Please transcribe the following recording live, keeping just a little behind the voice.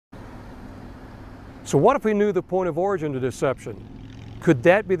So what if we knew the point of origin of deception? Could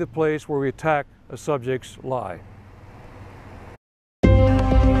that be the place where we attack a subject's lie?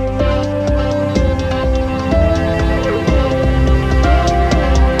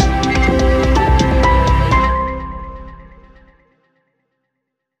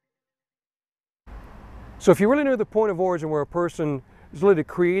 So if you really knew the point of origin where a person is literally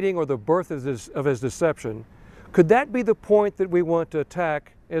creating or the birth of his deception, could that be the point that we want to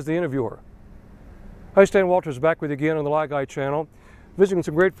attack as the interviewer? Hi, Stan Walters back with you again on the Lie Guy channel. Visiting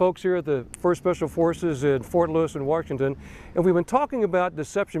some great folks here at the 1st Special Forces in Fort Lewis in Washington. And we've been talking about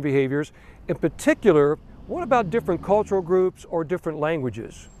deception behaviors. In particular, what about different cultural groups or different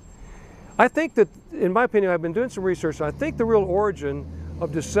languages? I think that, in my opinion, I've been doing some research, and I think the real origin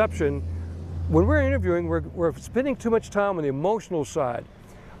of deception, when we're interviewing, we're spending too much time on the emotional side.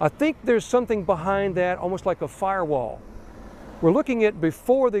 I think there's something behind that, almost like a firewall. We're looking at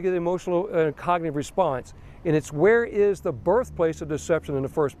before they get emotional and cognitive response, and it's where is the birthplace of deception in the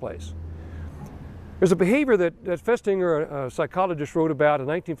first place. There's a behavior that Festinger, a psychologist, wrote about in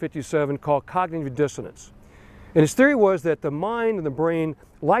 1957 called cognitive dissonance. And his theory was that the mind and the brain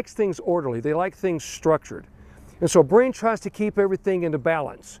likes things orderly, they like things structured. And so brain tries to keep everything into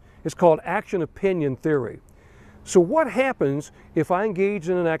balance. It's called action-opinion theory. So what happens if I engage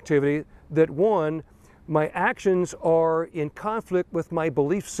in an activity that, one, my actions are in conflict with my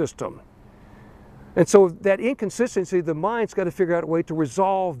belief system? And so that inconsistency, the mind's got to figure out a way to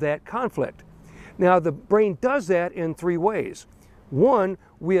resolve that conflict. Now, the brain does that in 3 ways. One,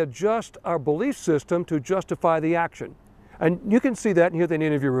 we adjust our belief system to justify the action. And you can see that and hear that in the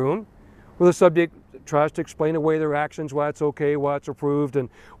interview room, where the subject tries to explain away their actions, why it's okay, why it's approved, and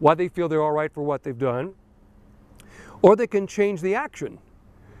why they feel they're all right for what they've done. Or they can change the action.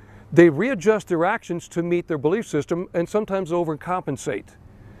 They readjust their actions to meet their belief system and sometimes overcompensate.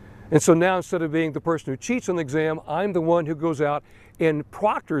 And so now, instead of being the person who cheats on the exam, I'm the one who goes out and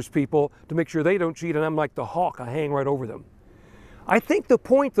proctors people to make sure they don't cheat, and I'm like the hawk, I hang right over them. I think the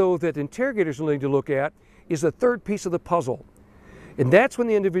point, though, that interrogators need to look at is the third piece of the puzzle. And that's when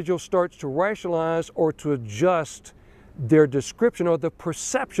the individual starts to rationalize or to adjust their description or the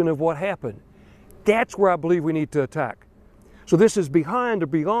perception of what happened. That's where I believe we need to attack. So this is behind or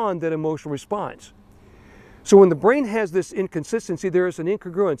beyond that emotional response. So when the brain has this inconsistency, there is an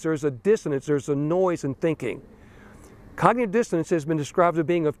incongruence, there is a dissonance, there's a noise in thinking. Cognitive dissonance has been described as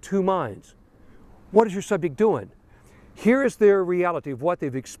being of 2 minds. What is your subject doing? Here is their reality of what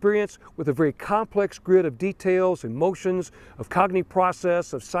they've experienced with a very complex grid of details, emotions, of cognitive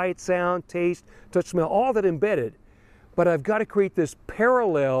process, of sight, sound, taste, touch, smell, all that embedded. But I've got to create this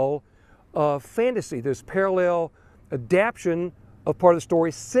parallel fantasy, this parallel adaptation of part of the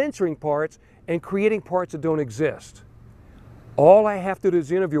story, censoring parts and creating parts that don't exist. All I have to do as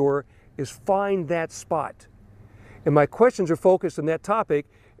the interviewer is find that spot. And my questions are focused on that topic,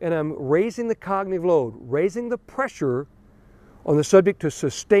 and I'm raising the cognitive load, raising the pressure on the subject to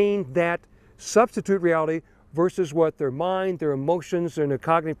sustain that substitute reality versus what their mind, their emotions, and their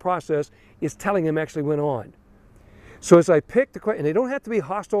cognitive process is telling them actually went on. So as I pick the question, and they don't have to be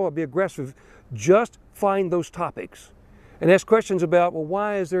hostile or be aggressive, just find those topics and ask questions about, well,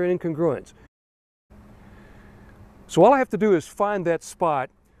 why is there an incongruence? So all I have to do is find that spot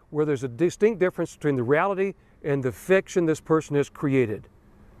where there's a distinct difference between the reality and the fiction this person has created.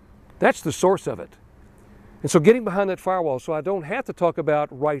 That's the source of it. And so getting behind that firewall, so I don't have to talk about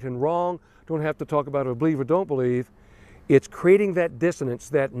right and wrong, don't have to talk about I believe or don't believe. It's creating that dissonance,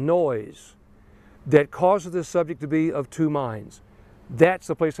 that noise that causes the subject to be of 2 minds. That's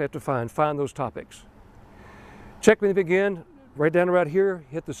the place I have to find those topics. Check me again, right down around here,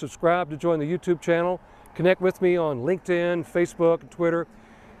 hit the subscribe to join the YouTube channel. Connect with me on LinkedIn, Facebook, and Twitter.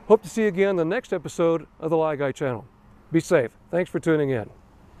 Hope to see you again in the next episode of the Lie Guy channel. Be safe. Thanks for tuning in.